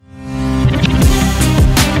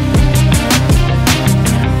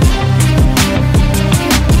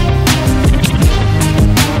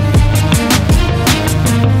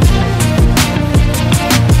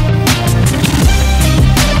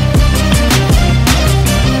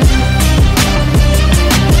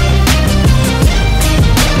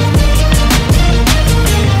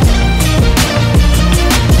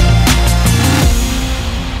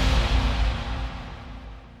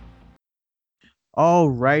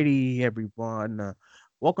Alrighty, everyone.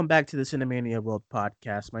 Welcome back to the Cinemania World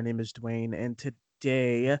Podcast. My name is Dwayne, and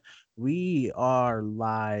today we are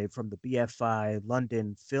live from the BFI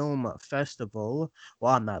London Film Festival.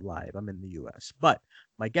 Well, I'm not live, I'm in the US, but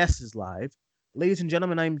my guest is live. Ladies and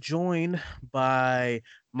gentlemen, I'm joined by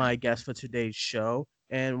my guest for today's show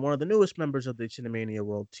and one of the newest members of the Cinemania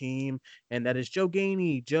World team, and that is Joe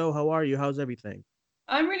Gainey. Joe, how are you? How's everything?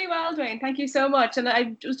 I'm really well, Dwayne. Thank you so much. And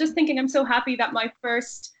I was just thinking, I'm so happy that my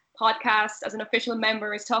first podcast as an official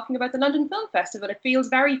member is talking about the London Film Festival. It feels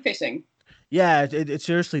very fitting. Yeah, it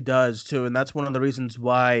seriously does too, and that's one of the reasons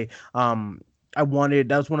why I wanted.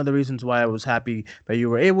 That was one of the reasons why I was happy that you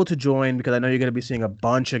were able to join because I know you're going to be seeing a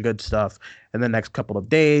bunch of good stuff in the next couple of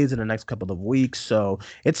days, in the next couple of weeks. So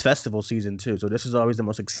it's festival season too. So this is always the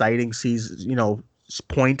most exciting season,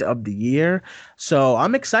 point of the year. So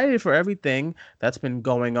I'm excited for everything that's been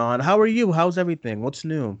going on. How are you? How's everything? What's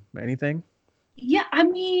new? Anything? Yeah,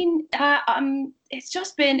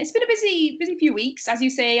 it's been a busy few weeks, as you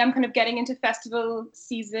say. I'm kind of getting into festival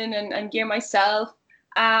season and gear myself.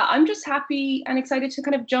 I'm just happy and excited to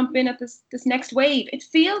kind of jump in at this next wave. It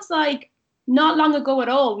feels like not long ago at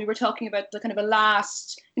all we were talking about the kind of a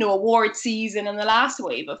last award season and the last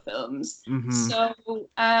wave of films. Mm-hmm. So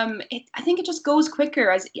I think it just goes quicker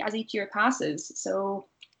as each year passes. So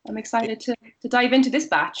I'm excited to dive into this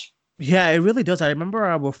batch. Yeah, it really does. I remember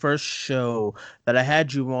our first show that I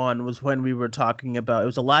had you on was when we were talking about it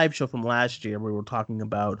was a live show from last year. We were talking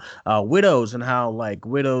about Widows and how like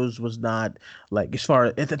Widows was not like as far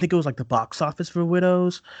I think it was like the box office for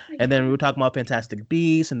Widows, and then we were talking about Fantastic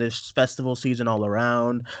Beasts and this festival season all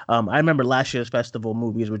around. I remember last year's festival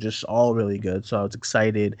movies were just all really good, so I was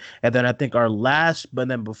excited. And then I think our last, but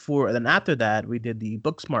then before, and then after that, we did the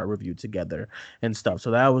Booksmart review together and stuff. So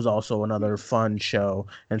that was also another fun show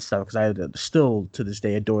and stuff because I still to this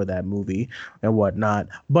day adore that movie and whatnot.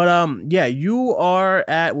 But yeah, you are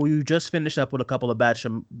at well, you just finished up with a batch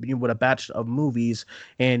of movies,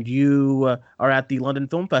 and you are at the London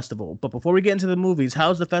Film Festival. But before we get into the movies,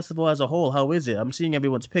 how's the festival as a whole? How is it? I'm seeing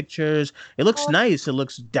everyone's pictures. It looks nice. It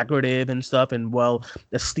looks decorative and stuff, and well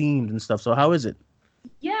esteemed and stuff. So how is it?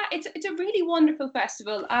 Yeah, it's a really wonderful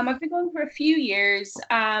festival. I've been going for a few years,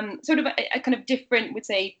 sort of a kind of different, would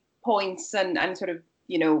say, points and sort of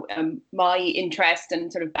my interest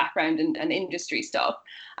and sort of background and industry stuff.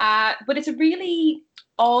 But it's a really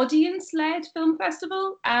audience-led film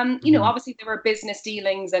festival. Hmm. Obviously there are business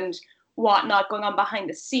dealings and whatnot going on behind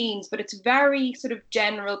the scenes, but it's very sort of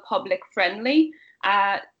general public friendly.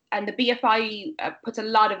 And the BFI puts a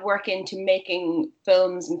lot of work into making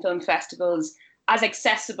films and film festivals as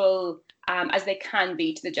accessible as they can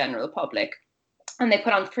be to the general public. And they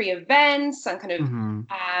put on free events and kind of Hmm.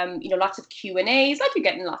 lots of Q&As like you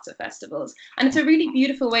get in lots of festivals. And it's a really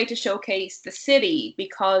beautiful way to showcase the city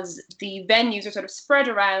because the venues are sort of spread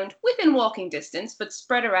around within walking distance, but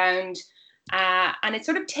spread around. And it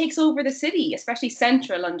sort of takes over the city, especially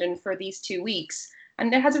central London, for these 2 weeks.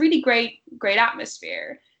 And it has a really great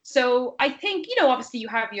atmosphere. So I think, obviously you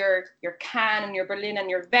have your Cannes and your Berlin and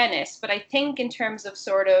your Venice, but I think in terms of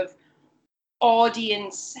sort of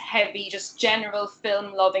audience heavy, just general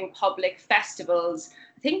film loving public festivals,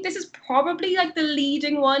 I think this is probably like the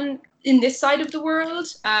leading one in this side of the world.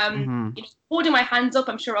 Hmm. Holding my hands up,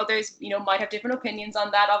 I'm sure others, might have different opinions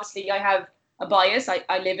on that. Obviously, I have a bias.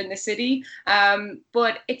 I live in the city,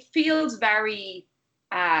 but it feels very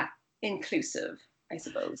uh, inclusive, I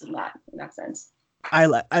suppose, in that sense. I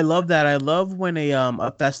love that. I love when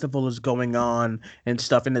a festival is going on and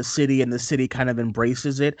stuff in the city and the city kind of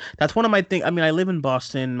embraces it. That's one of my things. I mean, I live in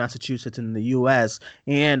Boston, Massachusetts in the US,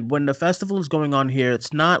 and when the festival is going on here,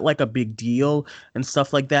 it's not like a big deal and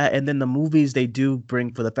stuff like that. And then the movies they do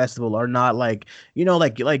bring for the festival are not like,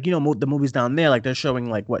 the movies down there like they're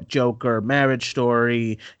showing like what Joker, Marriage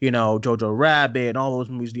Story, Jojo Rabbit and all those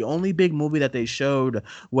movies. The only big movie that they showed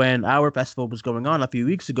when our festival was going on a few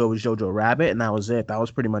weeks ago was Jojo Rabbit, and that was it. That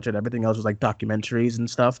was pretty much it. Everything else was like documentaries and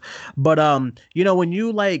stuff. But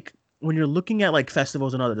when you're looking at like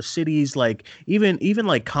festivals in other cities, like even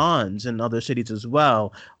like cons in other cities as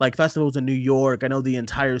well, like festivals in New York, I know the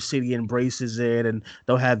entire city embraces it, and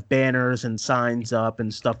they'll have banners and signs up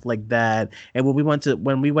and stuff like that. And when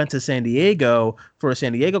we went to San Diego for a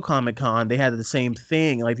San Diego Comic Con, they had the same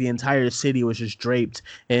thing. Like the entire city was just draped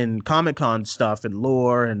in Comic Con stuff and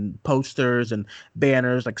lore and posters and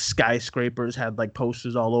banners. Like skyscrapers had like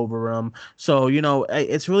posters all over them. So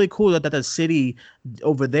it's really cool that the city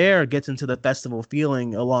over there gets into the festival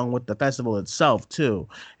feeling along with the festival itself too,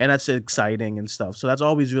 and that's exciting and stuff. So that's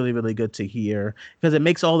always really really good to hear because it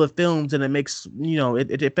makes all the films and it makes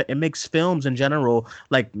it makes films in general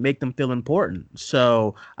like make them feel important.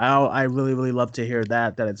 So I really really love to hear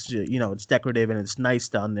that it's it's decorative and it's nice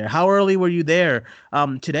down there. How early were you there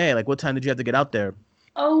today? Like what time did you have to get out there?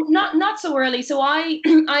 Oh, not so early. So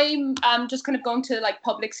I'm just kind of going to like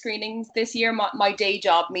public screenings this year. My day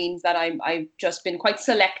job means that I've just been quite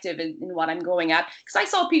selective in what I'm going at because I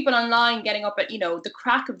saw people online getting up at the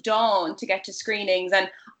crack of dawn to get to screenings, and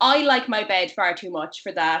I like my bed far too much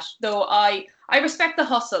for that. Though I respect the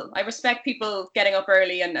hustle. I respect people getting up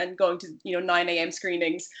early and going to 9 a.m.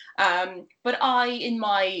 screenings. But I, in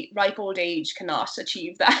my ripe old age, cannot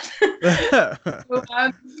achieve that. So,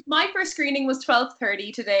 my first screening was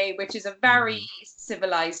 12:30 today, which is a very Mhm.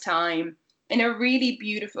 civilized time in a really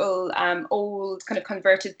beautiful old kind of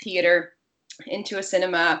converted theater into a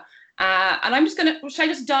cinema. And I'm just gonna should I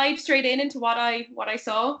just dive straight into what I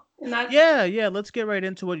saw in that? Yeah, yeah, let's get right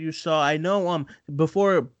into what you saw. I know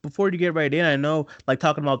before you get right in, I know like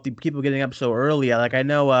talking about the people getting up so early. Like I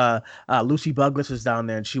know Lucy Douglas is down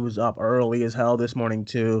there and she was up early as hell this morning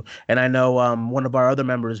too. And I know one of our other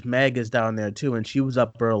members, Meg, is down there too and she was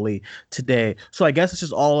up early today. So I guess it's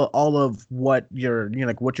just all of what your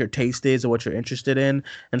like what your taste is or what you're interested in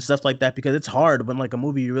and stuff like that because it's hard when like a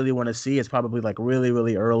movie you really want to see it's probably like really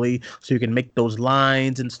really early so you can make those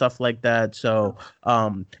lines and stuff like that. So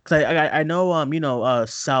because I know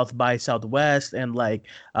South by Southwest and like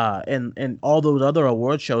and all those other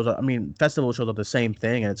award shows. I mean, festival shows are the same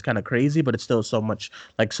thing, and it's kind of crazy, but it's still so much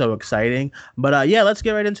like so exciting. But yeah, let's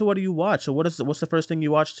get right into what do you watch. So what's the first thing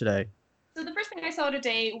you watched today? So the first thing I saw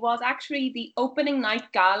today was actually the opening night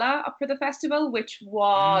gala up for the festival, which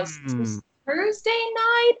was Mm, Thursday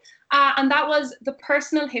night, and that was the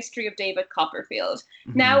personal history of David Copperfield.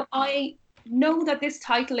 mhm. Now I know that this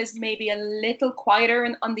title is maybe a little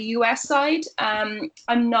quieter on the US side.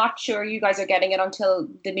 I'm not sure you guys are getting it until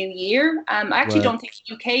the new year. I actually Right. don't think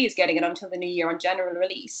the UK is getting it until the new year on general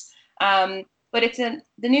release. But it's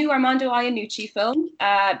the new Armando Iannucci film.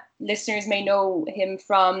 Listeners may know him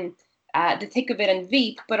from The Thick of It and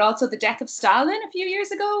Veep, but also The Death of Stalin a few years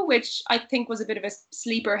ago, which I think was a bit of a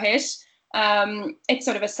sleeper hit. It's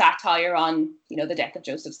sort of a satire on, the death of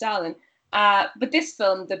Joseph Stalin. But this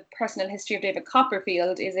film, The Personal History of David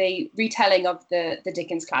Copperfield, is a retelling of the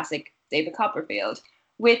Dickens classic David Copperfield,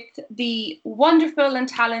 with the wonderful and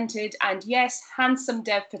talented and yes, handsome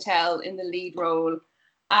Dev Patel in the lead role.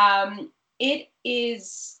 It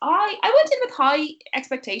is I went in with high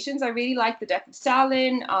expectations. I really like The Death of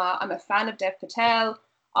Stalin. I'm a fan of Dev Patel.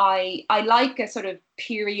 I like a sort of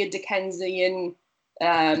period Dickensian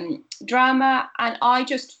drama, and I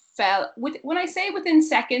just felt when I say within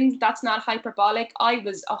seconds, that's not hyperbolic. I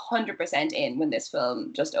was 100% in when this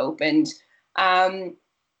film just opened. Um,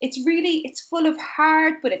 it's full of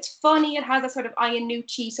heart, but it's funny. It has a sort of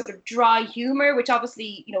Iannucci sort of dry humor, which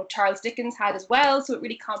obviously Charles Dickens had as well. So it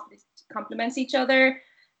really complements each other.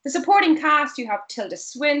 The supporting cast, you have Tilda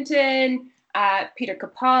Swinton, Peter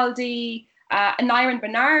Capaldi, and Nyron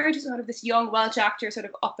Bernard, who's sort of this young Welsh actor, sort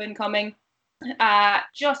of up and coming. I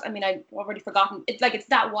mean, I've already forgotten. It's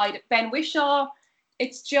that wide. Ben Whishaw.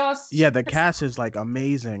 It's just Yeah, the cast is like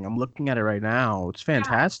amazing. I'm looking at it right now. It's yeah.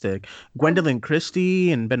 fantastic. Oh, Gwendolyn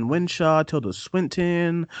Christie and Ben Winshaw, Tilda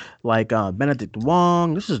Swinton, like Benedict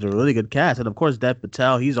Wong. This is a really good cast. And of course Dev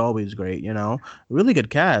Patel, he's always great, you know. Really good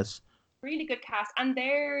cast. really good cast, and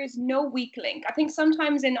there's no weak link. I think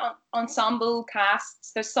sometimes in ensemble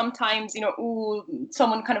casts, there's sometimes ooh,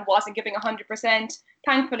 someone kind of wasn't giving 100%.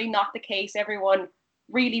 Thankfully, not the case. Everyone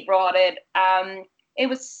really brought it. It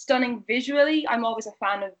was stunning visually. I'm always a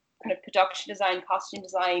fan of kind of production design, costume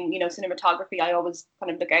design, cinematography. I always kind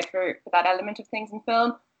of look out for that element of things in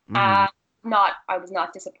film. Hmm. Uh, not I was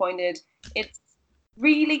not disappointed. It's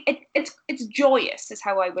really it's joyous is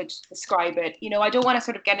how I would describe it. I don't want to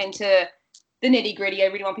sort of get into the nitty gritty. I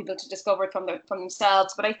really want people to discover it from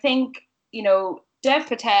themselves. But I think Dev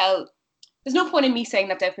Patel. There's no point in me saying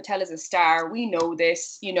that Dev Patel is a star. We know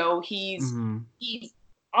this. Hmm. He's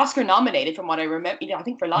Oscar nominated from what I remember. I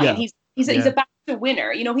think for Lion. Yeah. He's a Yeah. BAFTA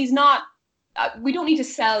winner. He's not. We don't need to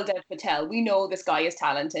sell Dev Patel. We know this guy is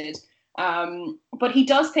talented. But he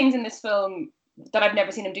does things in this film that I've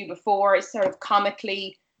never seen him do before. It's sort of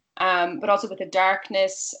comically, but also with a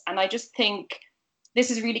darkness. And I just think this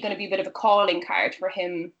is really going to be a bit of a calling card for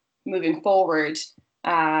him moving forward.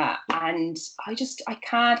 And I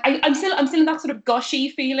can't. I'm still in that sort of gushy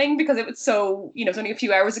feeling because it was so it's only a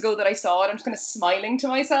few hours ago that I saw it. I'm just kind of smiling to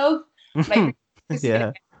myself, and I really miss it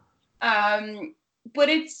Yeah. again. but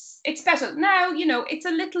it's special. Now, it's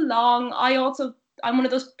a little long. I'm one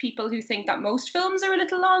of those people who think that most films are a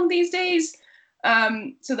little long these days.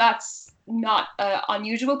 So that's not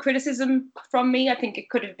unusual criticism from me. I think it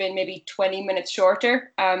could have been maybe 20 minutes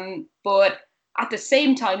shorter. But at the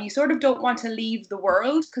same time, you sort of don't want to leave the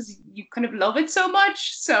world because you kind of love it so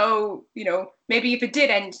much. So, maybe if it did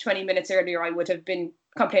end 20 minutes earlier, I would have been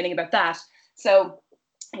complaining about that. So,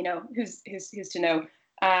 who's to know?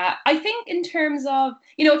 I think in terms of,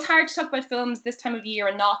 it's hard to talk about films this time of year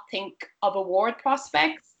and not think of award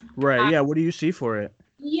prospects. Right. Uh, Yeah. What do you see for it?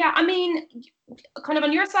 yeah, I mean, kind of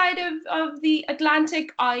on your side of the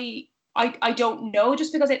Atlantic, I don't know,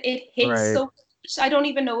 just because it hits Right. so much. I don't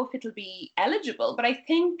even know if it'll be eligible, but I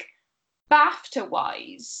think BAFTA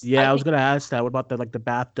wise, Yeah, I was gonna ask that. What about the like the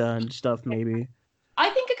BAFTA and stuff, maybe? I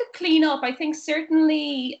think it could clean up. I think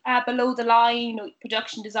certainly below the line,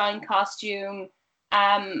 production design, costume,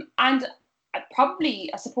 and probably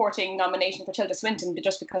a supporting nomination for Tilda Swinton,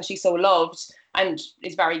 just because she's so loved and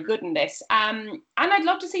is very good in this. And I'd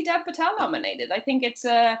love to see Dev Patel nominated. I think it's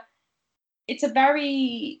a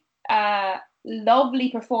very lovely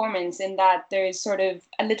performance in that there's sort of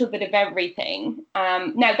a little bit of everything.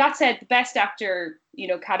 Now that said, the best actor,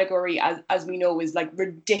 category as we know is like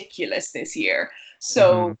ridiculous this year. Hmm.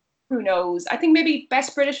 So who knows? I think maybe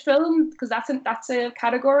best British film because that's a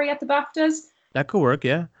category at the BAFTAs. That could work.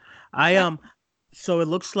 Yeah. I Yeah. So it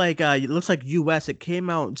looks like US. It came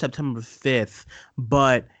out September 5th,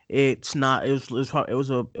 but it's not. It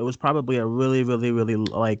was probably a really really really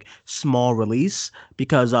like small release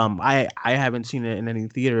because I haven't seen it in any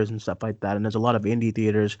theaters and stuff like that. And there's a lot of indie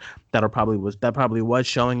theaters that probably was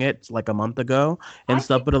showing it like a month ago and I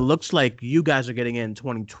stuff. think But it looks like you guys are getting it in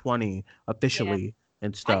 2020 yeah. officially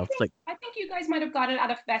and I stuff. It's think like I think you guys might have got it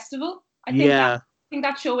at a festival. yeah. I think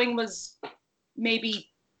that showing was maybe,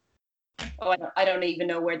 I don't even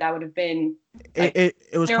know where that would have been. It, Like it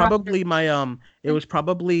it was there are probably my it was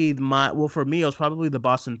probably my well for me it was probably the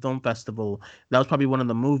Boston Film Festival. That was probably one of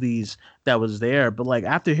the movies that was there. But like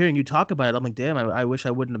after hearing you talk about it, I'm like, damn, I wish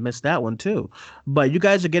I wouldn't have missed that one too. But you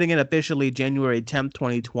guys are getting it officially January 10th,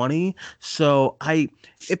 2020. So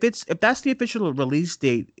if that's the official release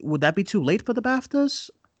date, would that be too late for the BAFTAs?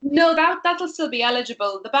 No, that'll still be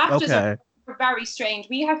eligible. The BAFTAs are, Okay. are very strange.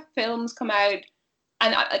 We have films come out,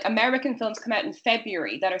 and like American films come out in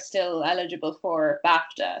February that are still eligible for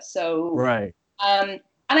BAFTA. So, Right. and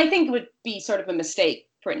I think it would be sort of a mistake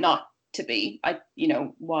for it not to be.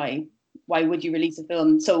 Why would you release a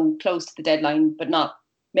film so close to the deadline but not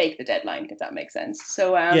make the deadline? If that makes sense.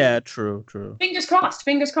 So, Yeah, true, true. fingers crossed,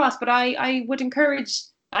 fingers crossed. But I would encourage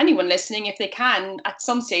anyone listening, if they can, at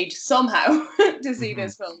some stage, somehow, to see Hmm.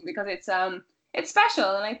 this film because it's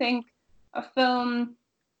special, and I think a film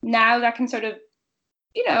now that can sort of,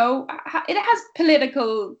 it has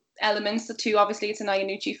political elements too. Obviously, it's an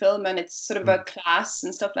Iannucci film, and it's sort of about class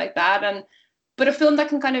and stuff like that, and but a film that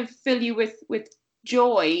can kind of fill you with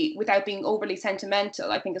joy without being overly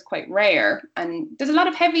sentimental, I think is quite rare. And there's a lot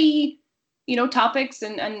of heavy, topics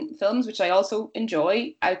and films which I also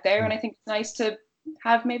enjoy out there, and I think it's nice to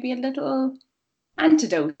have maybe a little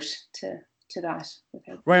antidote to that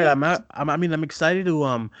without Right, being. I mean, I'm excited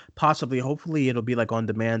to possibly, hopefully, it'll be like on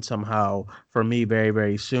demand somehow for me very,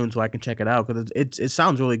 very soon, so I can check it out because it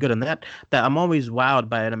sounds really good, and that I'm always wowed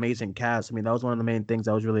by an amazing cast. I mean, that was one of the main things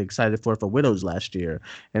I was really excited for Widows last year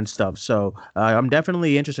and stuff. So I'm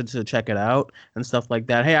definitely interested to check it out and stuff like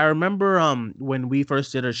that. Hey, I remember when we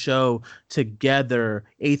first did a show together,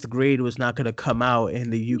 Eighth Grade was not going to come out in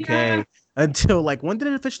the Yeah, UK until like when did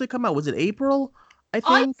it officially come out? Was it April? I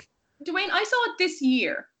I think. Dwayne, I saw it this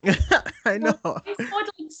year. I Well, know. I saw it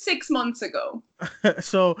like 6 months ago.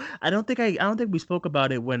 So I don't think we spoke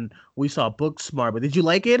about it when we saw Booksmart, but did you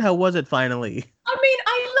like it? How was it finally? I mean,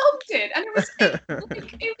 I loved it, and it was,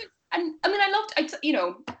 and I mean, I loved,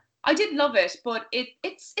 I did love it, but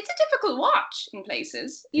it's a difficult watch in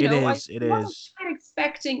places. It I is. It wasn't is. quite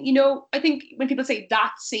expecting. I think when people say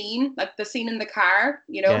that scene, like the scene in the car,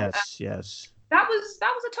 Yes. Yes. that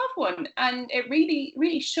was a tough one, and it really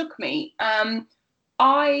really shook me.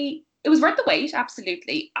 I It was worth the wait,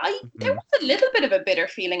 absolutely. I There Hmm. was a little bit of a bitter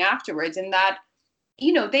feeling afterwards in that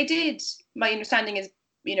they did. My understanding is,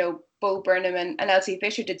 Bo Burnham and Elsie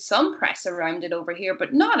Fisher did some press around it over here,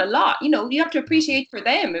 but not a lot. You have to appreciate for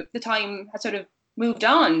them the time has sort of moved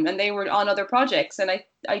on and they were on other projects. And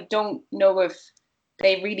I don't know if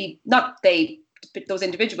they really, not they, those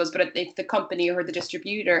individuals, but if the company or the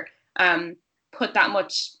distributor put that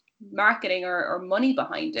much marketing or money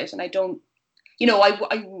behind it. And I don't,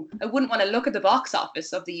 I wouldn't want to look at the box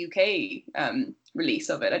office of the UK release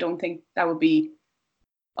of it. I don't think that would be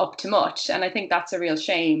up to much, and I think that's a real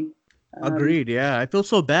shame. Um, Agreed. Yeah, I feel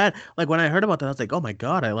so bad. Like when I heard about that, I was like, "Oh my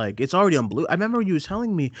God!" It's already on Blue. I remember you was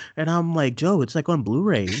telling me, and I'm like, "Joe, it's like on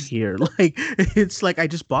Blu-ray here. Like it's like I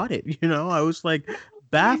just bought it." I was like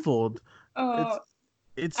baffled. It's oh,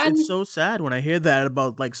 it's and so sad when I hear that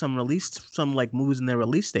about like some like movies in their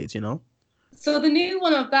release dates. so the new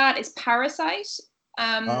one of that is Parasite.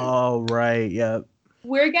 Um, Oh right, yeah.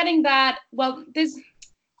 we're getting that. Well, there's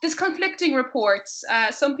conflicting reports.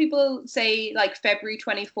 Some people say like February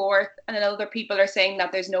 24th, and then other people are saying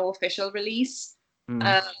that there's no official release.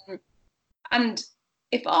 Mm. Um, and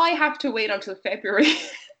if I have to wait until February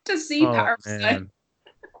to see Oh Parasite, man.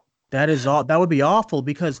 That would be awful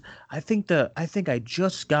because I think I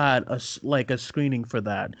just got like a screening for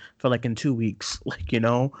that for like in 2 weeks.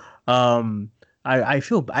 Um, I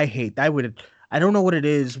feel I hate I don't know what it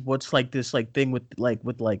is. What's like this like thing with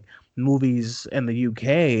movies in the UK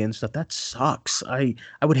and stuff. That sucks. I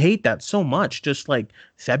would hate that so much. Just like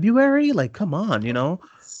February, like come on.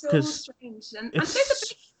 so Because strange. And there's a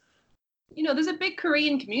it's big, there's a big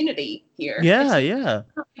Korean community here. yeah, It's yeah.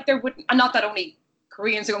 not like there would, and not that only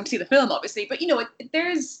Koreans are going to see the film, obviously, but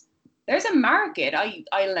there's a market.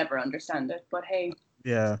 I'll never understand it, but hey,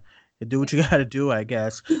 Yeah. You do what you gotta do, I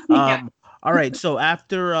guess. yeah. All right, so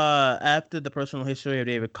after the personal history of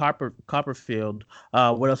David Copperfield,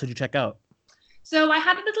 what else did you check out? So I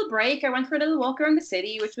had a little break. I went for a little walk around the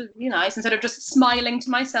city, which was really nice, instead of just smiling to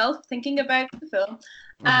myself, thinking about the film.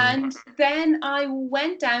 Hmm. And then I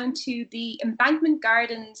went down to the Embankment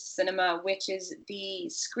Gardens Cinema, which is the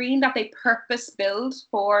screen that they purpose build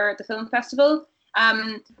for the film festival.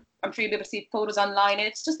 Um, I'm sure you'll be able to see photos online. And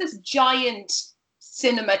it's just this giant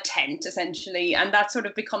cinema tent, essentially, and that sort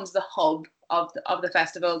of becomes the hub of the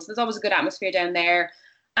festival. So there's always a good atmosphere down there.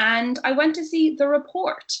 And I went to see The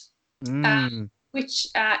Report, Mm. which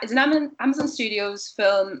is an Amazon Studios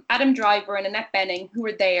film. Adam Driver and Annette Bening, who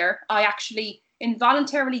were there. I actually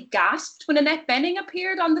involuntarily gasped when Annette Bening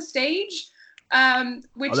appeared on the stage, Oh,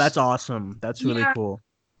 which that's awesome. That's really yeah, cool.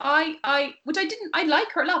 which I didn't. I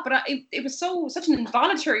like her a lot, but it was such an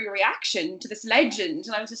involuntary reaction to this legend,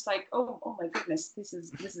 and I was just like, oh my goodness, this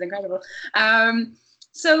is incredible. Um,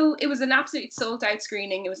 so it was an absolute sold out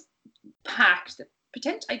screening. It was packed.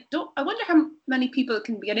 I wonder how many people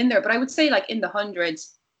can get in there, but I would say like in the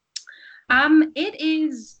hundreds. It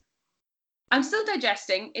is. I'm still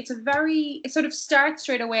digesting. It sort of starts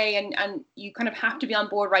straight away, and you kind of have to be on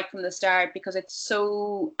board right from the start because it's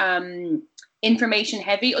so information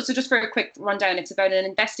heavy. So just for a quick rundown, it's about an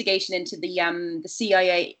investigation into the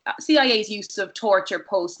CIA's use of torture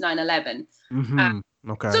post 9/11. Uh, Hmm.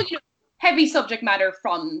 so Okay. heavy subject matter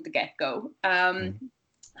from the get go. Mm.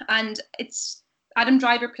 And it's Adam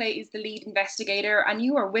Driver plays the lead investigator, and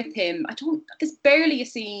you are with him. There's barely a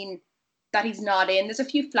scene that he's not in. There's a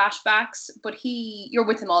few flashbacks, but you're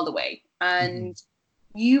with him all the way, Hmm. and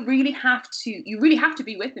you really have to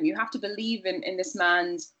be with him. You have to believe in this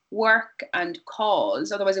man's work and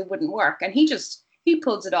cause, otherwise it wouldn't work. And he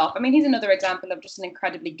pulls it off. I mean, he's another example of just an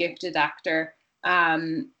incredibly gifted actor,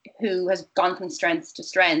 who has gone from strength to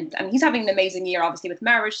strength. And he's having an amazing year, obviously, with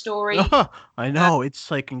Marriage Story. I Uh, know. It's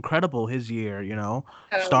like incredible his year. so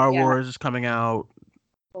Star yeah, Wars is coming out.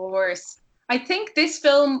 course. I think this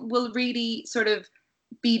film will really sort of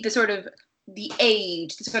be the sort of the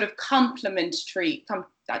aid, the sort of complementary,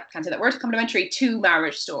 I can't say that word, complementary to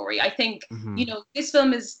Marriage Story. I think, Hmm. this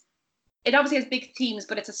film it obviously has big themes,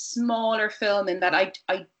 but it's a smaller film in that I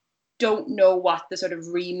don't know what the sort of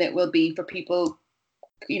remit will be for people,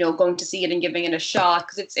 going to see it and giving it a shot,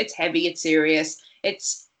 because it's heavy, it's serious,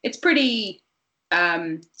 it's pretty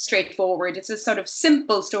straightforward. It's a sort of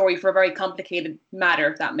simple story for a very complicated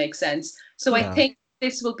matter, if that makes sense. So I Yeah. think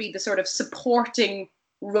this will be the sort of supporting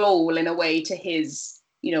role in a way to his,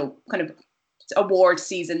 kind of award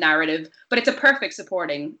season narrative. But it's a perfect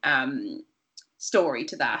supporting story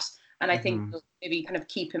to that. And I think Hmm. we'll maybe kind of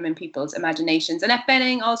keep him in people's imaginations. Annette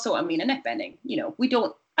Bening also, I mean, Annette Bening,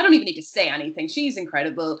 I don't even need to say anything. She's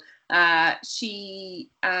incredible. She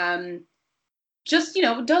just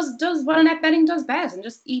does what Annette Bening does best, and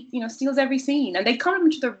just steals every scene. And they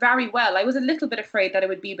complement each other very well. I was a little bit afraid that it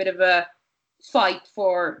would be a bit of a fight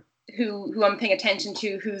for who I'm paying attention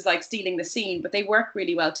to, who's like stealing the scene, but they work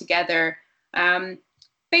really well together. Um,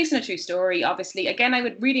 Based on a true story, obviously. Again, I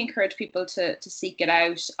would really encourage people to seek it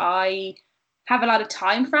out. I have a lot of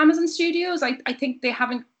time for Amazon Studios. I think they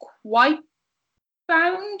haven't quite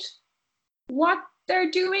found what they're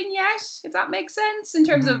doing yet, if that makes sense, in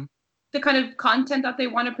terms of Hmm. the kind of content that they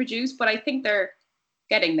want to produce. But I think they're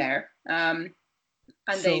getting there. And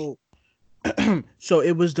they, So So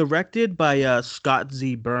it was directed by Scott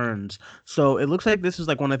Z. Burns. So it looks like this is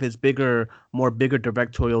like one of his bigger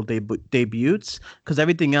directorial debuts. Because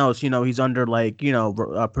everything else, he's under like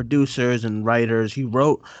producers and writers. He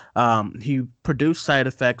produced Side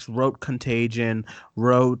Effects, wrote Contagion,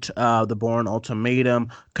 wrote The Bourne Ultimatum.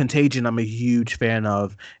 Contagion, I'm a huge fan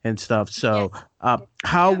of and stuff. So Yes.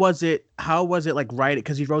 how Yeah. was it? How was it like writing?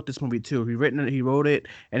 Because he wrote this movie too. He wrote it,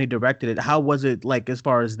 and he directed it. How was it like as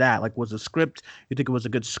far as that? Like, was the script? You think it was a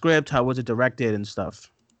good script? How was it directed and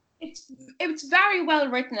stuff? It's it's very well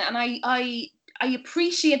written, and I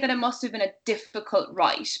appreciate that it must have been a difficult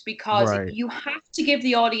write because Right. you have to give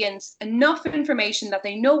the audience enough information that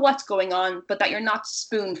they know what's going on, but that you're not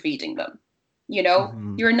spoon feeding them.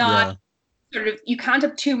 You're not Yeah. sort of you can't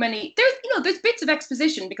have too many. There's bits of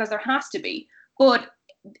exposition because there has to be, but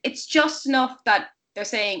it's just enough that they're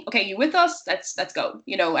saying, okay, you with us? Let's go.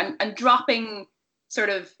 And dropping sort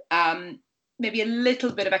of maybe a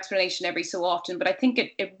little bit of explanation every so often, but I think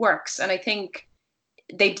it works, and I think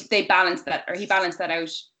they balance that, or he balanced that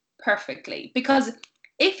out perfectly. Because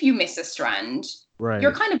if you miss a strand, you're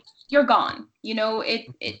Right. kind of you're gone.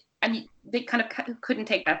 It and they kind of couldn't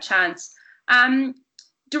take that chance. Um,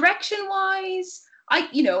 Direction wise,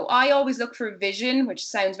 I always look for vision, which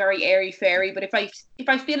sounds very airy fairy, but if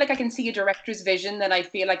I feel like I can see a director's vision, then I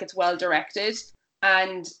feel like it's well directed,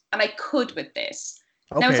 and I could with this.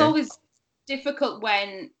 Now it's Okay. always difficult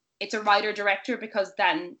when it's a writer director, because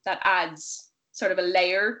then that adds sort of a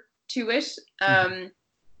layer to it. Mhm.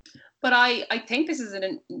 But I think this is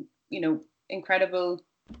an incredible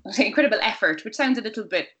incredible effort, which sounds a little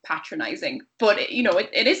bit patronizing, but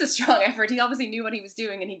it is a strong effort. He obviously knew what he was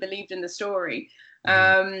doing, and he believed in the story.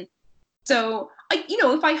 Mhm. So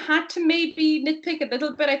if I had to maybe nitpick a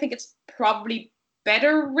little bit, I think it's probably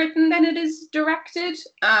better written than it is directed.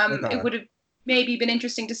 It Okay. would have maybe been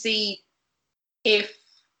interesting to see if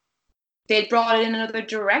they'd brought in another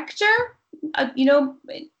director. I'm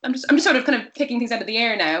just sort of kind of picking things out of the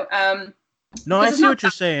air now, No, I because it's see not what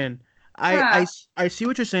you're saying. that. I see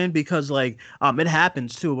what you're saying because like it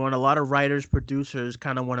happens too when a lot of writers producers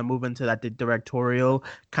kind of want to move into that directorial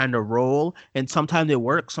kind of role, and sometimes it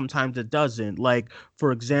works, sometimes it doesn't. Like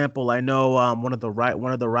for example, I know one of the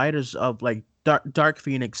writers of like Dark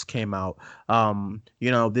Phoenix came out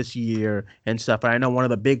this year and stuff. And I know one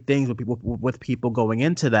of the big things with people going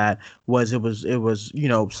into that was it was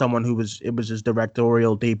someone who was it was his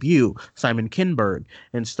directorial debut, Simon Kinberg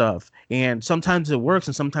and stuff. And sometimes it works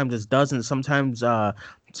and sometimes it doesn't. Sometimes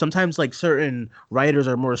like certain writers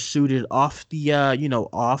are more suited off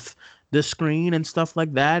off the screen and stuff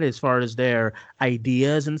like that as far as their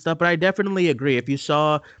ideas and stuff. But I definitely agree. If you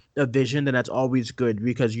saw a vision, then that's always good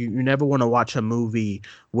because you never want to watch a movie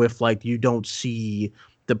with like you don't see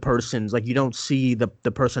the person's like you don't see the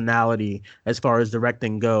personality as far as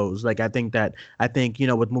directing goes. Like I think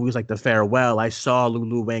with movies like The Farewell, I saw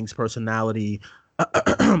Lulu Wang's personality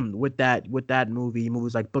with that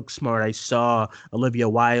movies like Booksmart. I saw Olivia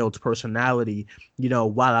Wilde's personality,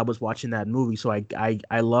 while I was watching that movie. So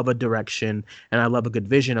I love a direction and I love a good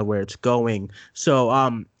vision of where it's going. So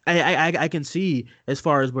I can see as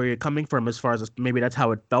far as where you're coming from, as far as maybe that's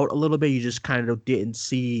how it felt a little bit. You just kind of didn't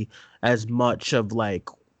see as much of like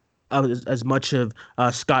as much of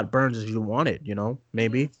Scott Burns as you wanted, Mm,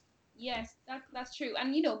 maybe. yes, that's true.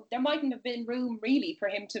 And there mightn't have been room really for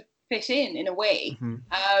him to fit in a way. Hmm.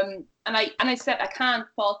 And I said I can't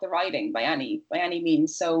fault the writing by any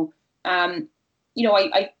means. So I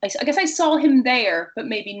guess I saw him there, but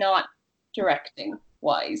maybe not directing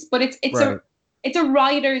wise. But Right. it's a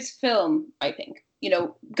writer's film, I think.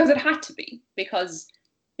 Because it had to be, because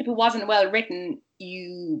if it wasn't well written,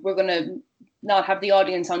 you were gonna not have the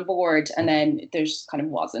audience on board, and then there's kind of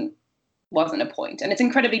wasn't a point. And it's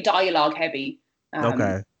incredibly dialogue heavy, um,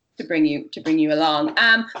 Okay. to bring you along. But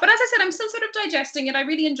as I said, I'm still sort of digesting it. I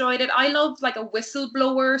really enjoyed it. I love like a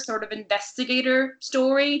whistleblower sort of investigator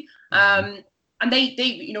story. Hmm. And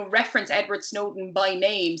they reference Edward Snowden by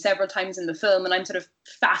name several times in the film, and I'm sort of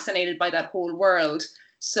fascinated by that whole world.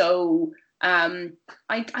 So I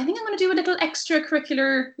think I'm going to do a little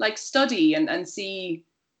extracurricular like study, and see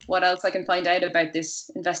what else I can find out about this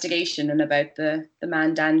investigation and about the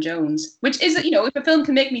man Dan Jones. Which is, if a film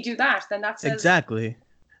can make me do that, then that says Exactly.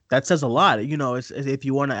 That says a lot. If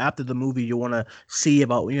you want to after the movie, you want to see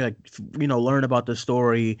about like learn about the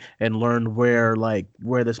story and learn where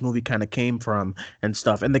this movie kind of came from and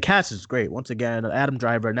stuff. And the cast is great. Once again, Adam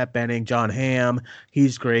Driver, Annette Bening, John Hamm,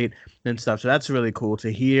 he's great and stuff. So that's really cool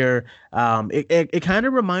to hear. It kind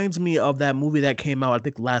of reminds me of that movie that came out I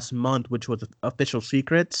think last month, which was Official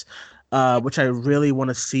Secrets. which I really want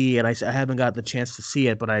to see, and I haven't got the chance to see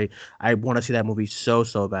it, but I want to see that movie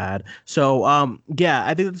so bad. So yeah,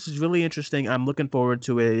 I think this is really interesting. I'm looking forward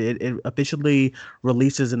to it. It officially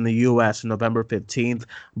releases in the U.S. November 15th,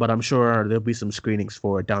 but I'm sure there'll be some screenings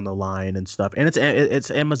for it down the line and stuff. And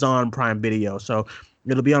it's Amazon Prime Video, so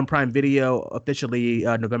it'll be on Prime Video officially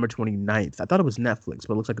November 29th. I thought it was Netflix,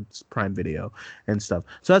 but it looks like it's Prime Video and stuff.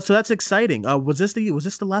 So that's exciting. Was this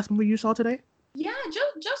the last movie you saw today? Yeah,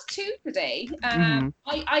 just two today. Hmm.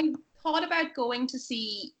 I thought about going to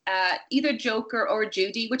see either Joker or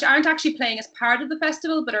Judy, which aren't actually playing as part of the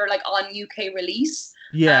festival, but are like on UK release.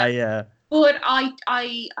 Uh, Yeah, yeah. but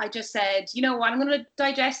I just said, you know what, I'm going to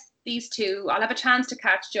digest these two. I'll have a chance to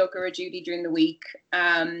catch Joker or Judy during the week.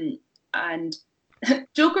 And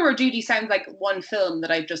Joker or Judy sounds like one film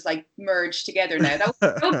that I've just like merged together now.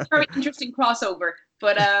 That was a very interesting crossover.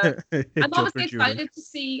 But I'm Joker obviously Judy. excited to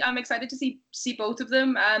see. I'm excited to see both of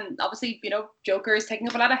them. And obviously, Joker is taking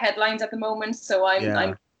up a lot of headlines at the moment. So I'm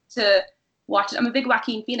Yeah. to watch it. I'm a big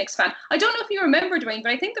Joaquin Phoenix fan. I don't know if you remember, Dwayne,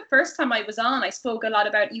 but I think the first time I was on, I spoke a lot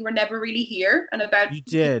about You Were Never Really Here and about You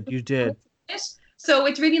did. You did. it. So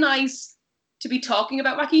it's really nice to be talking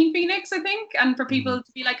about Joaquin Phoenix, I think, and for Mhm. people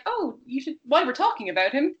to be like, oh, you should, while we're talking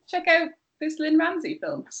about him, check out this Lynn Ramsey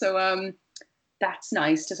film. So that's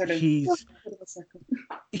nice to sort of. He's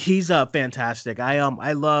he's fantastic.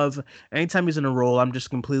 I love anytime he's in a role, I'm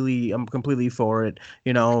completely for it.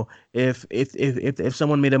 If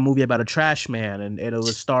someone made a movie about a trash man and it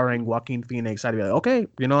was starring Joaquin Phoenix, I'd be like, okay,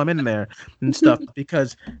 I'm in there and stuff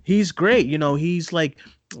because he's great. He's like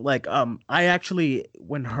I actually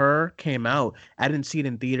when Her came out, I didn't see it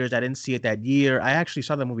in theaters. I didn't see it that year. I actually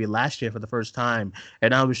saw that movie last year for the first time,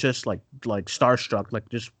 and I was just like starstruck, like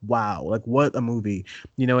just wow, like what a movie.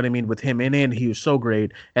 You know what I mean? With him in it, he was so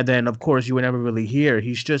great. And then, of course, You Were Never Really Here.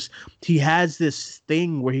 He has this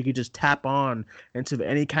thing where he could just tap on into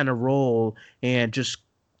any kind of role and just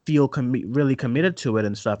feel really committed to it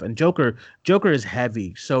and stuff. And Joker is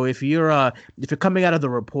heavy. So if you're coming out of the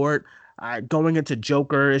report, going into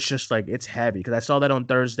Joker, it's just like it's heavy because I saw that on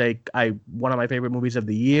Thursday. I One of my favorite movies of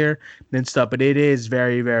the year and stuff, but it is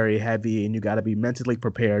very, very heavy, and you got to be mentally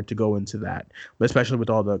prepared to go into that, especially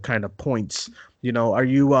with all the kind of points. Are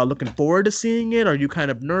you looking forward to seeing it? Are you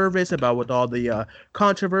kind of nervous about with all the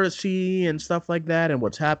controversy and stuff like that, and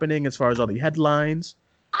what's happening as far as all the headlines?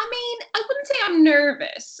 I mean, I wouldn't say I'm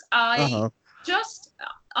nervous. Uh-huh. Just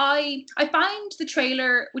I find the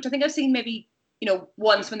trailer, which I think I've seen maybe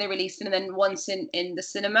once when they released it, and then once in the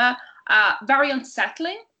cinema, very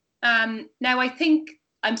unsettling. Now I think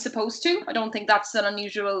I'm supposed to. I don't think that's an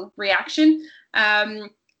unusual reaction.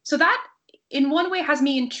 So that in one way has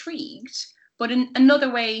me intrigued, but in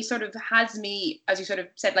another way sort of has me, as you sort of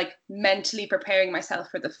said, like mentally preparing myself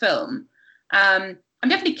for the film. I'm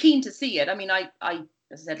definitely keen to see it. I mean, as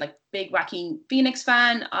I said, like big Joaquin Phoenix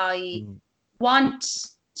fan. I Mhm. want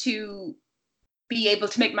to be able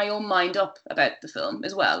to make my own mind up about the film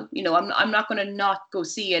as well. I'm not going to not go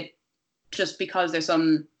see it just because there's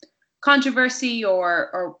some controversy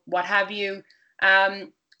or what have you.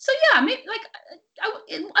 So yeah, I mean, like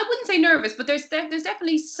I wouldn't say nervous, but there's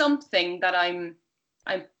definitely something that I'm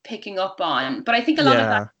picking up on. But I think a lot of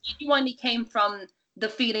that Yeah. genuinely came from the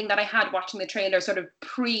feeling that I had watching the trailer, sort of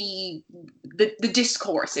pre the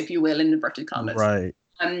discourse, if you will, in inverted commas. Right.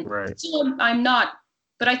 Right. So I'm not,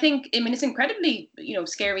 but I think, I mean, it's incredibly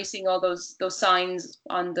scary seeing all those signs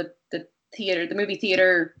on the theater, the movie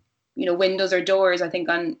theater, windows or doors. I think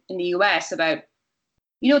on in the US about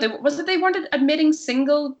was it they weren't admitting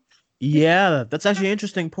single. Yeah, that's actually an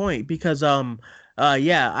interesting point because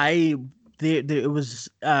yeah, it was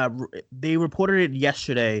they reported it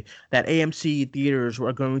yesterday that AMC theaters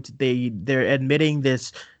were going to they're admitting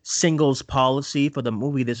this singles policy for the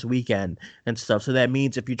movie this weekend and stuff. So that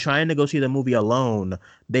means if you're trying to go see the movie alone,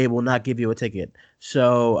 they will not give you a ticket.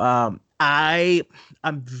 So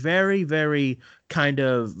I'm very, very kind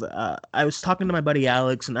of I was talking to my buddy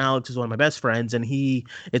Alex, and Alex is one of my best friends, and he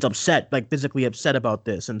is upset, like physically upset about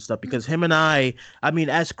this and stuff because him and I mean,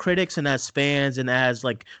 as critics and as fans and as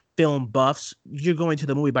like film buffs, you're going to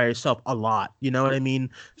the movie by yourself a lot. You know what I mean?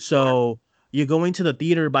 Yeah. So you're going to the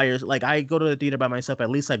theater by your like I go to the theater by myself at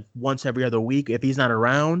least like once every other week. If he's not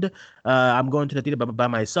around, I'm going to the theater by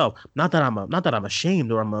myself. Not that I'm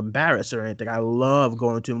ashamed or I'm embarrassed or anything. I love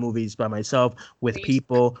going to movies by myself with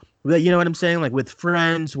people. You know what I'm saying? Like with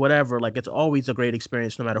friends, whatever. Like it's always a great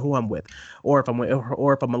experience, no matter who I'm with, or if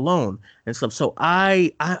I'm alone and stuff. So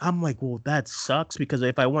I'm like, well, that sucks because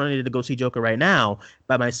if I wanted to go see Joker right now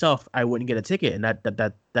by myself, I wouldn't get a ticket, and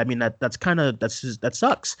that I mean that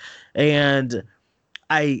sucks. And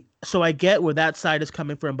so I get where that side is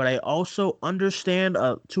coming from, but I also understand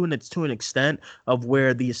to an extent of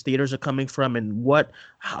where these theaters are coming from and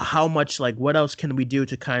how much like what else can we do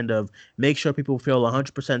to kind of make sure people feel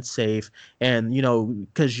 100% safe. And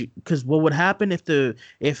because what would happen if the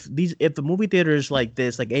movie theaters like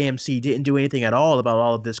this, like AMC, didn't do anything at all about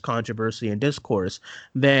all of this controversy and discourse,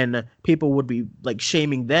 then people would be like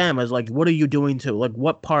shaming them as like, what are you doing to, like,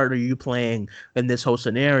 what part are you playing in this whole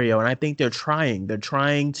scenario? And I think they're trying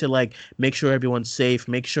to like make sure everyone's safe,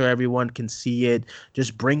 make sure everyone can see it,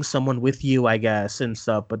 just bring someone with you, I guess, and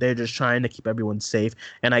stuff. But they're just trying to keep everyone safe,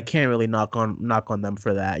 and I can't really knock on them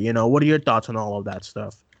for that. What are your thoughts on all of that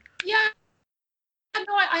stuff? Yeah, no,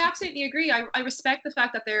 I absolutely agree. I respect the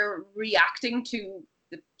fact that they're reacting to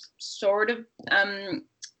the sort of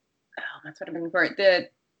that's what I'm looking for, the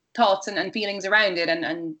thoughts and feelings around it,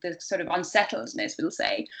 and the sort of unsettledness, we'll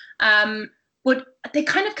say. But they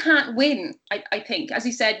kind of can't win, I think. As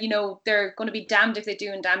you said, they're going to be damned if they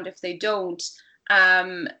do and damned if they don't.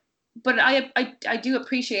 Um, but I do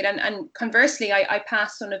appreciate, and conversely, I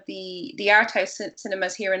passed one of the art house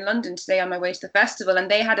cinemas here in London today on my way to the festival,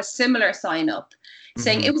 and they had a similar sign up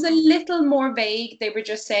saying Hmm. it was a little more vague. They were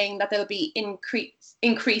just saying that there'll be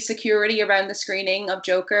increased security around the screening of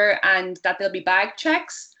Joker, and that there'll be bag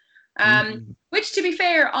checks. Hmm. Which, to be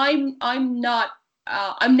fair, I'm not.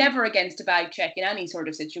 I'm never against a bag check in any sort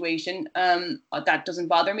of situation. That doesn't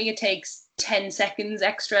bother me. It takes 10 seconds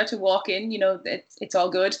extra to walk in. It's all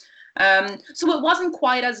good. So it wasn't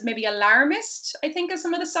quite as maybe alarmist, I think, as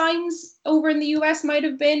some of the signs over in the US might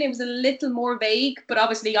have been. It was a little more vague, but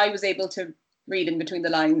obviously I was able to read in between the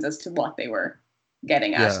lines as to what they were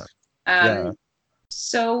getting at. Yeah, yeah. Um,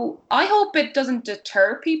 so I hope it doesn't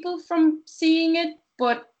deter people from seeing it,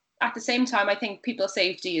 but at the same time, I think people's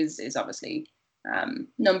safety is obviously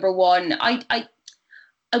number one. I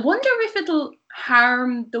wonder if it'll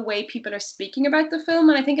harm the way people are speaking about the film,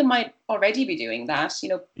 and I think it might already be doing that.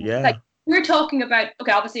 Like Yeah. we're talking about.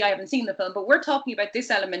 Okay, obviously I haven't seen the film, but we're talking about this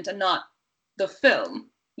element and not the film.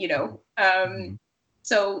 You know, Mhm.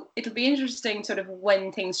 so it'll be interesting, sort of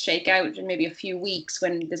when things shake out in maybe a few weeks,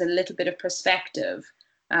 when there's a little bit of perspective,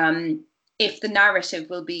 um, if the narrative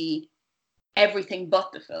will be everything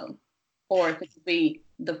but the film, or if it will be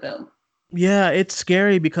the film. Yeah, it's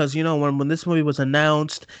scary because when this movie was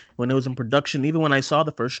announced, when it was in production, even when I saw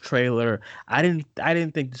the first trailer, I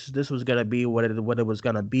didn't think this was gonna be what it was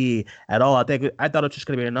gonna be at all. I thought it was just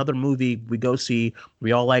gonna be another movie we go see,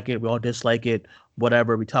 we all like it, we all dislike it,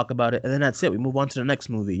 whatever, we talk about it, and then that's it. We move on to the next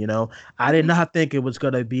movie. I did Mm-hmm. not think it was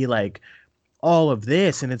gonna be like all of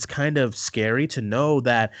this, and it's kind of scary to know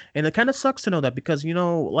that, and it kind of sucks to know that because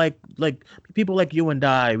like people like you and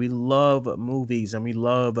I, we love movies, and we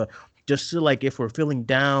love just to, like, if we're feeling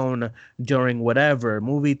down during whatever,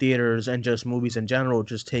 movie theaters and just movies in general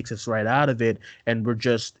just takes us right out of it, and we're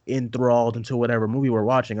just enthralled into whatever movie we're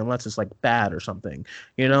watching unless it's like bad or something.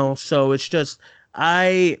 So it's just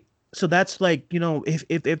I so that's like,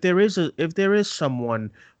 if there is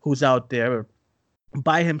someone who's out there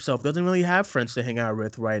by himself, doesn't really have friends to hang out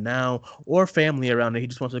with right now or family around, and he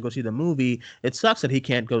just wants to go see the movie. It sucks that he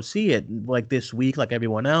can't go see it like this week like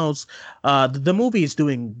everyone else. The movie is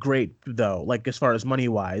doing great though, like as far as money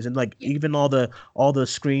wise, and like Yeah. even all the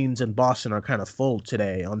screens in Boston are kind of full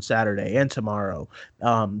today on Saturday and tomorrow.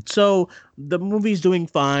 So the movie's doing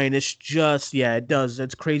fine. It's just, yeah,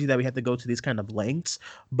 it's crazy that we have to go to these kind of lengths,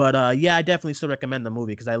 but yeah, I definitely still recommend the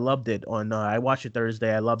movie because I loved it. I watched it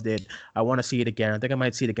Thursday. I loved it. I want to see it again. I think I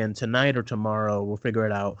might see it again tonight or tomorrow. We'll figure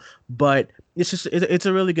it out. But it's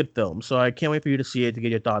a really good film. So I can't wait for you to see it, to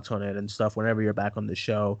get your thoughts on it and stuff whenever you're back on the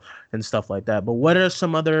show and stuff like that. But what are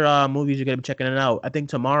some other movies you're gonna be checking it out? I think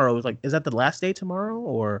tomorrow is that the last day tomorrow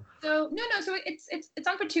or So no. So it's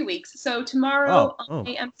on for 2 weeks. So tomorrow oh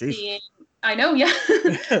I am jeez. seeing. I know, yeah.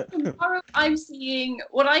 Tomorrow I'm seeing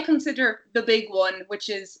what I consider the big one, which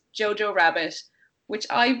is Jojo Rabbit, which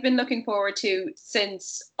I've been looking forward to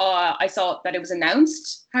since I saw that it was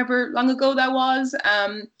announced, however long ago that was.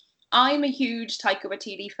 I'm a huge Taika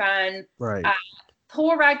Waititi fan. Right. Uh,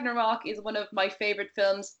 Thor Ragnarok is one of my favorite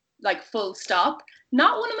films, like full stop.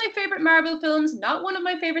 Not one of my favorite Marvel films, not one of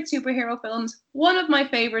my favorite superhero films, one of my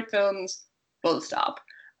favorite films, full stop.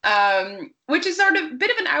 Which is sort of a bit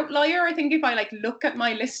of an outlier, I think, if I like look at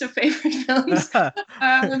my list of favorite films. But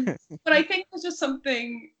I think there's just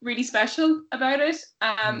something really special about it.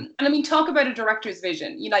 And I mean, talk about a director's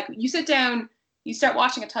vision. You sit down, you start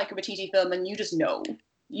watching a Taika Waititi film, and you just know,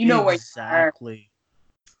 you know where you are, Exactly.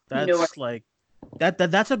 you know where. That's like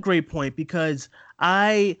that's a great point because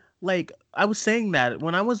I was saying that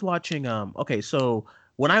when I was watching okay, so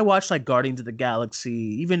when I watch like Guardians of the Galaxy,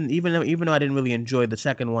 even though I didn't really enjoy the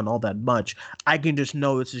second one all that much, I can just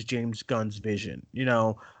know this is James Gunn's vision.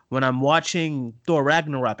 When I'm watching Thor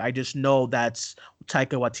Ragnarok, I just know that's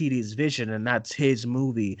Taika Waititi's vision and that's his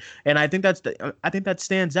movie. And I think that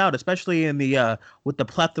stands out, especially in the with the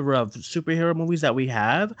plethora of superhero movies that we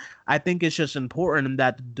have. I think it's just important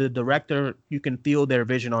that the director, you can feel their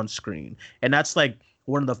vision on screen. And that's like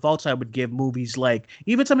one of the faults I would give movies, like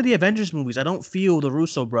even some of the Avengers movies. I don't feel the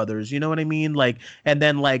Russo brothers, you know what I mean? Like, and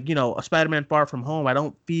then like, a Spider-Man Far From Home, I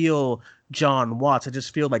don't feel John Watts. I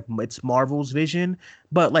just feel like it's Marvel's vision.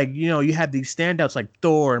 But like, you have these standouts like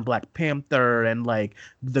Thor and Black Panther and like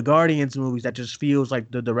the Guardians movies that just feels like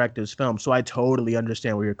the director's film. So I totally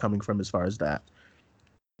understand where you're coming from as far as that.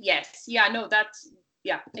 Yes, yeah, no, that's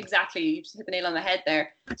yeah, exactly. You just hit the nail on the head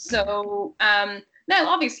there. So now,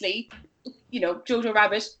 obviously, Jojo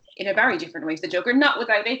Rabbit in a very different way to the Joker, not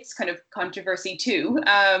without its kind of controversy too.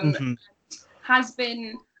 Hmm. Has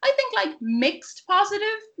been, I think, like mixed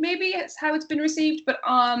positive. Maybe it's how it's been received, but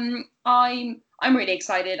I'm really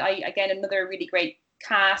excited. Again, another really great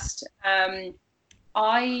cast. I'm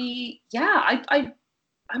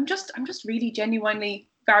just really genuinely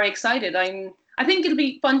very excited. I think it'll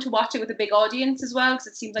be fun to watch it with a big audience as well, because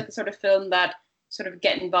it seems like the sort of film that sort of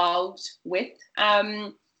get involved with.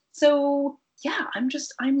 So yeah,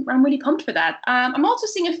 I'm really pumped for that. I'm also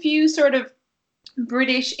seeing a few sort of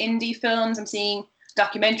British indie films. I'm seeing a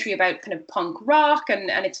documentary about kind of punk rock and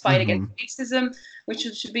its fight against Hmm. racism, which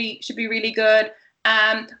should be really good.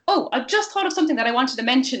 I just thought of something that I wanted to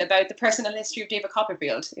mention about the personal history of David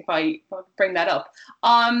Copperfield, if I bring that up.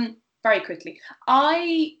 Very quickly.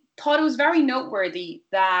 I thought it was very noteworthy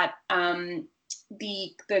that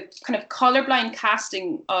the kind of colorblind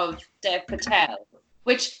casting of Dev Patel,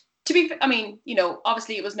 which I mean,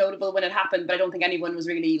 obviously it was notable when it happened, but I don't think anyone was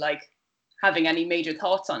really like having any major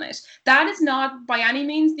thoughts on it. That is not by any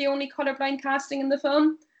means the only colorblind casting in the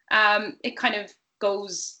film. It kind of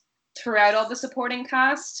goes throughout all the supporting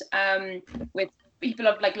cast, with people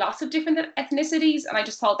of like lots of different ethnicities, and I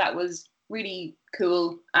just thought that was really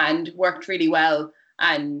cool and worked really well.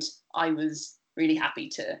 And I was really happy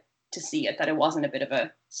to see it, that it wasn't a bit of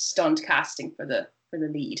a stunt casting for the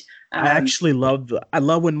lead. Um, I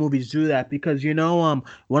love when movies do that because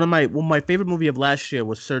one of my favorite movie of last year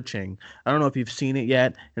was Searching. I don't know if you've seen it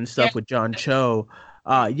yet and yeah, stuff with John Cho.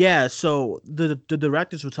 Yeah, so the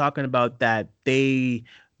directors were talking about that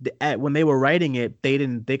when they were writing it, they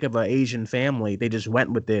didn't think of an Asian family. They just went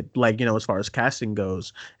with it, like, as far as casting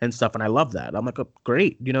goes and stuff. And I love that. I'm like, oh,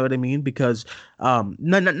 great, you know what I mean? Because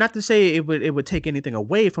not to say it would take anything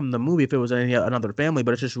away from the movie if it was another family,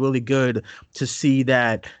 but it's just really good to see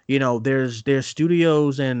that there's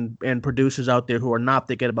studios and producers out there who are not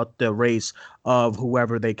thinking about the race of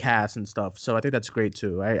whoever they cast and stuff. So I think that's great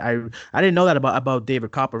too. I didn't know that about David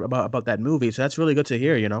Copper about that movie, so that's really good to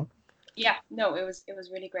hear. yeah, no, it was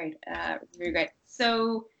really great, really great.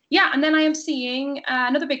 So yeah, and then I am seeing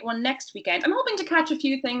another big one next weekend. I'm hoping to catch a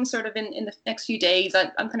few things sort of in the next few days.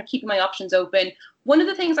 I'm kind of keeping my options open. One of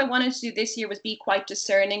the things I wanted to do this year was be quite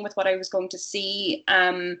discerning with what I was going to see,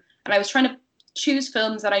 and I was trying to choose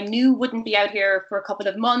films that I knew wouldn't be out here for a couple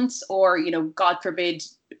of months, or God forbid,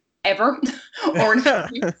 ever, or in a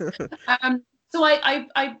few years. So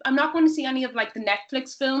I'm not going to see any of like the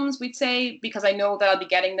Netflix films, we'd say, because I know that I'll be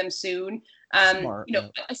getting them soon. Smart. Yeah.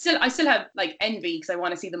 I still have like envy because I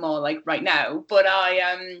want to see them all like right now. But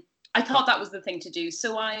I thought that was the thing to do.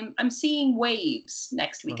 So I'm seeing Waves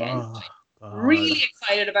next weekend. Oh God. Really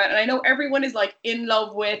excited about, and I know everyone is like in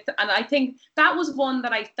love with, and I think that was one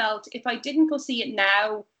that I felt if I didn't go see it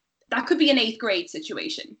now, that could be an eighth grade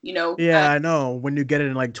situation. Yeah, I know. When you get it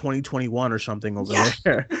in like 2021 or something over Yeah.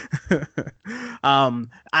 there.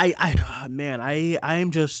 Man,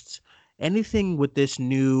 I'm just anything with this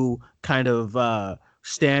new kind of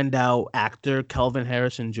standout actor, Kelvin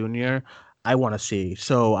Harrison Jr., I want to see.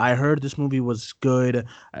 So I heard this movie was good.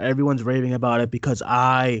 Everyone's raving about it because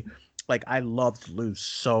I loved Luce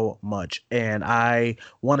so much, and I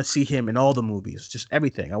want to see him in all the movies, just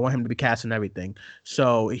everything. I want him to be cast in everything.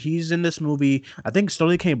 So he's in this movie. I think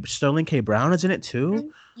Sterling K. Brown is in it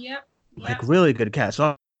too. Yep. Like Yep. really good cast.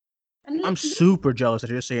 So And I'm super jealous that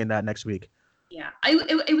you're seeing that next week. yeah,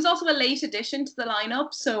 it was also a late addition to the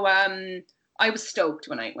lineup, so I was stoked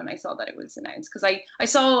when I saw that it was announced, because I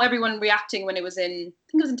saw everyone reacting when it was in, I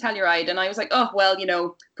think it was in Telluride, and I was like, oh well,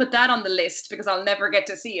 put that on the list because I'll never get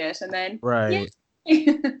to see it, and then yeah. Right.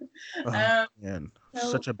 Oh um, man,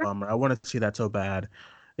 so such a bummer. I want to see that so bad.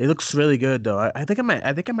 It looks really good though. I think I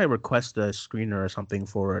might request a screener or something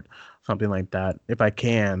for it, something like that, if I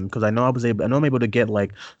can, because I know I'm able to get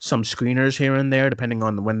like some screeners here and there depending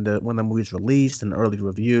on when the movie's released and early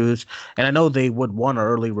reviews. And I know they would want an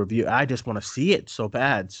early review. I just want to see it so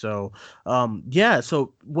bad. So, yeah.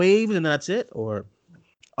 So waves and that's it, or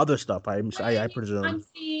other stuff. I Wait, presume. I'm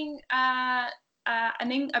seeing a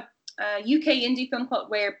UK indie film called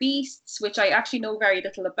Rare Beasts, which I actually know very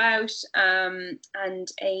little about, and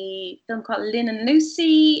a film called Lynn and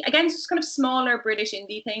Lucy. Again, it's just kind of smaller British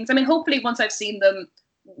indie things. I mean, hopefully, once I've seen them,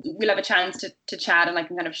 we'll have a chance to chat and I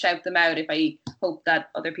can kind of shout them out if I hope that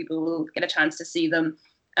other people will get a chance to see them.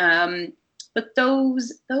 Um, but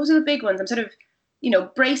those are the big ones. I'm sort of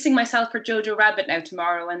bracing myself for Jojo Rabbit now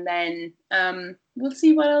tomorrow, and then we'll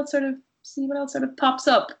see what else sort of pops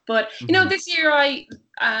up. But Hmm. this year I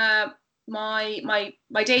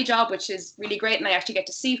my day job, which is really great, and I actually get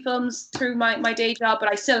to see films through my day job, but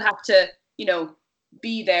I still have to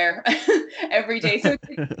be there every day. So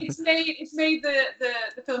it's made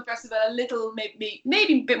the film festival a little maybe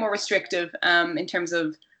a bit more restrictive in terms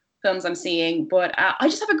of films I'm seeing, but I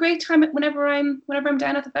just have a great time whenever I'm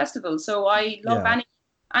down at the festival. So I love Yeah.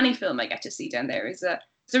 any film I get to see down there. Is a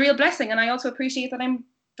real blessing, and I also appreciate that I'm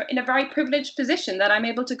in a very privileged position that I'm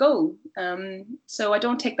able to go. So I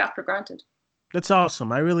don't take that for granted. That's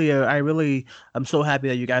awesome. I'm so happy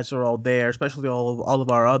that you guys are all there, especially all of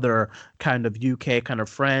our other kind of UK kind of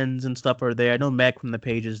friends and stuff are there. I know Meg from the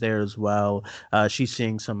page is there as well. She's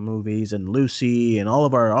seeing some movies, and Lucy and all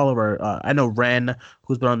of our. I know Ren,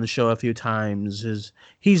 who's been on the show a few times, is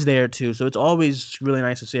he's there too. So it's always really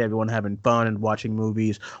nice to see everyone having fun and watching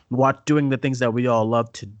movies, doing the things that we all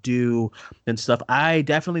love to do and stuff. I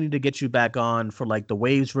definitely need to get you back on for like the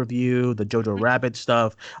Waves review, the Jojo Rabbit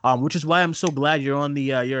stuff, which is why I'm so glad you're on the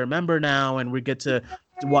you're a member now, and we get to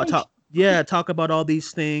Yay. talk about all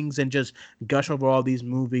these things and just gush over all these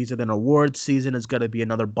movies. And then awards season is gonna be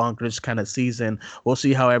another bonkers kind of season. We'll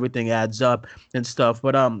see how everything adds up and stuff.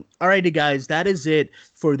 But alrighty guys, that is it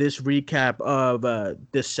for this recap of I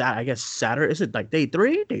guess Saturday. Is it like day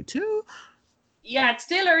 3, day 2? Yeah, it's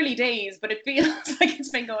still early days, but it feels like it's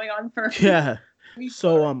been going on for Yeah. weeks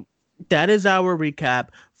So already. that is our recap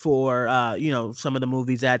for some of the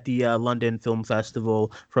movies at the London Film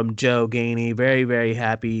Festival from Joe Gainey. Very, very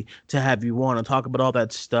happy to have you on and talk about all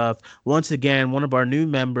that stuff. Once again, one of our new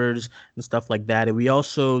members and stuff like that. And we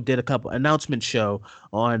also did a couple announcement show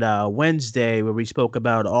on Wednesday where we spoke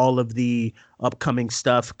about all of the upcoming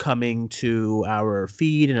stuff coming to our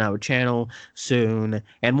feed and our channel soon.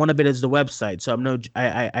 And one of it is the website. So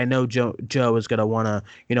I know Joe is gonna wanna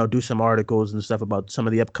do some articles and stuff about some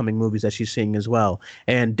of the upcoming movies that she's seeing as well.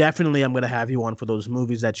 And definitely, I'm gonna have you on for those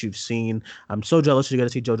movies that you've seen. I'm so jealous you're gonna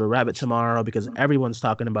see Jojo Rabbit tomorrow because everyone's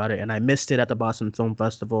talking about it, and I missed it at the Boston Film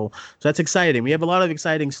Festival. So that's exciting. We have a lot of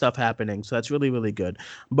exciting stuff happening, so that's really, really good.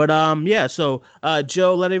 But yeah. So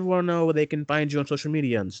Joe, let everyone know where they can find you on social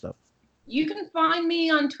media and stuff. You can find me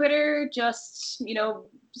on Twitter, just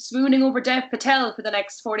swooning over Dev Patel for the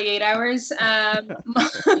next 48 hours. I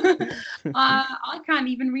can't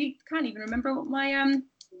even remember what my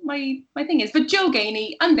thing is, but Joe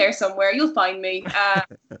Gainey, I'm there somewhere. You'll find me.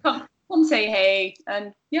 Come say hey,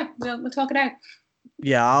 and yeah, we'll talk it out.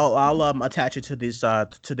 Yeah, I'll attach it to this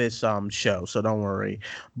show, so don't worry.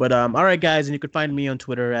 But all right guys, and you can find me on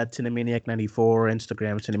Twitter at Cinemaniac94,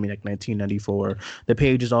 Instagram Cinemaniac1994. The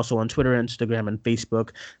page is also on Twitter, Instagram, and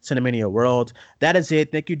Facebook, Cinemania World. That is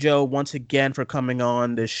it. Thank you, Joe, once again for coming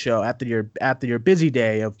on this show after your busy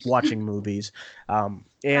day of watching movies. And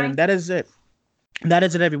Thanks. that is it. That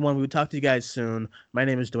is it, everyone. We will talk to you guys soon. My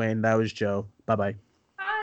name is Dwayne. That was Joe. Bye bye.